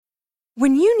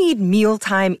When you need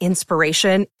mealtime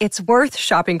inspiration, it's worth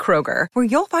shopping Kroger, where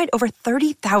you'll find over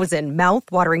 30,000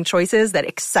 mouth-watering choices that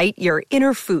excite your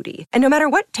inner foodie. And no matter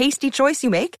what tasty choice you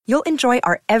make, you'll enjoy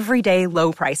our everyday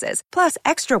low prices, plus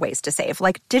extra ways to save,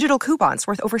 like digital coupons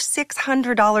worth over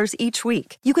 $600 each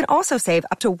week. You can also save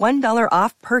up to $1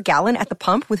 off per gallon at the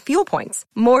pump with fuel points.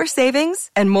 More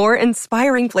savings and more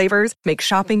inspiring flavors make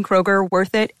shopping Kroger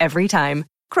worth it every time.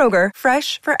 Kroger,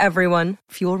 fresh for everyone.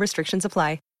 Fuel restrictions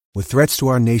apply. With threats to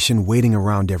our nation waiting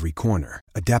around every corner,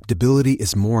 adaptability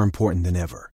is more important than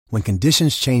ever. When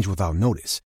conditions change without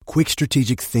notice, quick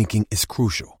strategic thinking is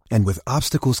crucial. And with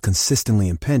obstacles consistently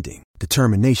impending,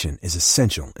 determination is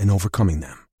essential in overcoming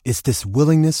them. It's this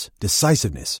willingness,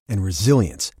 decisiveness, and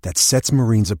resilience that sets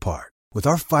Marines apart. With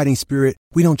our fighting spirit,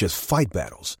 we don't just fight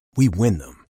battles, we win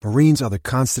them. Marines are the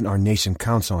constant our nation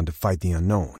counts on to fight the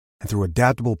unknown. And through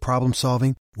adaptable problem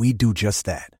solving, we do just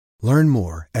that. Learn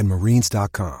more at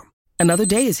marines.com. Another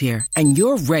day is here, and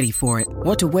you're ready for it.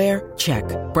 What to wear? Check.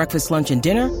 Breakfast, lunch, and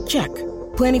dinner? Check.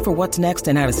 Planning for what's next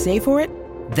and how to save for it?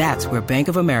 That's where Bank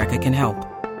of America can help.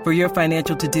 For your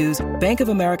financial to-dos, Bank of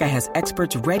America has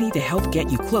experts ready to help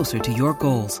get you closer to your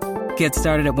goals. Get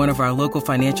started at one of our local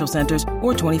financial centers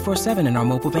or 24/7 in our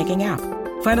mobile banking app.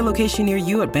 Find a location near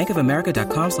you at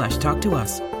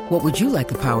bankofamerica.com/talktous. What would you like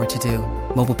the power to do?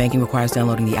 Mobile banking requires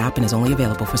downloading the app and is only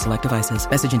available for select devices.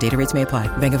 Message and data rates may apply.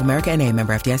 Bank of America N.A.,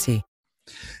 member FDIC.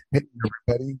 Hey,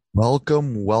 everybody.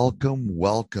 Welcome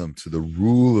to the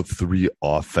Rule of Three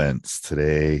offense.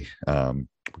 Today, we're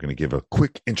going to give a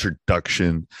quick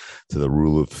introduction to the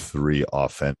Rule of Three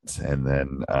offense and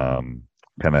then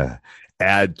kind of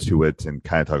add to it and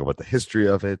kind of talk about the history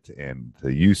of it and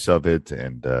the use of it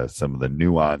and some of the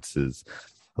nuances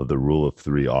of the Rule of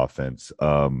Three offense.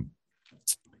 Some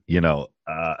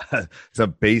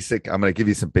basic, I'm going to give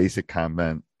you some basic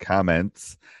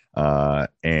comments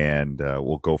and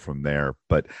we'll go from there.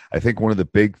 But I think one of the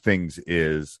big things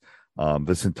is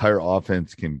this entire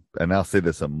offense can, and I'll say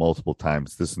this multiple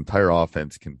times, this entire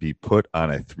offense can be put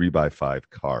on a 3x5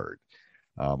 card.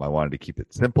 I wanted to keep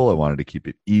it simple. I wanted to keep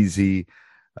it easy.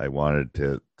 I wanted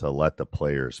to let the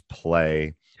players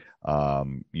play.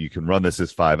 You can run this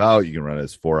as 5 out. You can run it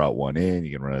as 4 out, 1 in.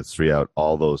 You can run it as 3 out.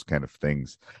 All those kind of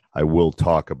things I will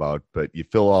talk about. But you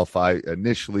fill all 5.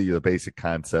 Initially, the basic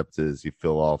concept is you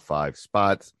fill all 5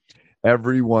 spots.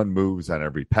 Everyone moves on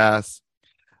every pass.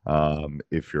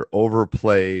 If you're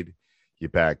overplayed, you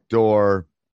backdoor.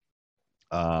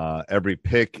 Every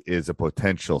pick is a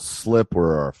potential slip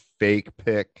or a fake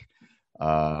pick.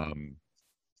 We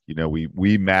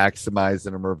maximize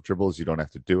the number of dribbles. You don't have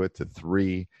to do it to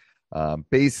 3.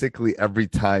 Basically, every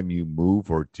time you move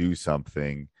or do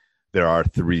something, there are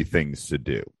 3 things to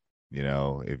do.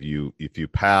 If you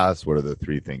pass, what are the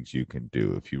 3 things you can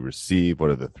do? If you receive, what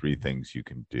are the 3 things you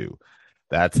can do?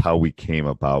 That's how we came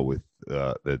about with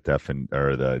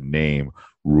the name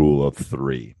Rule of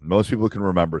Three. Most people can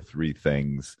remember 3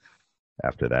 things.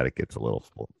 After that, it gets a little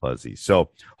fuzzy. So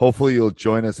hopefully you'll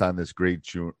join us on this great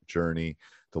journey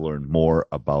to learn more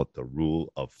about the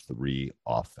Rule of Three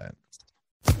offense.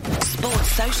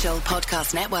 Sports Social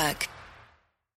Podcast Network.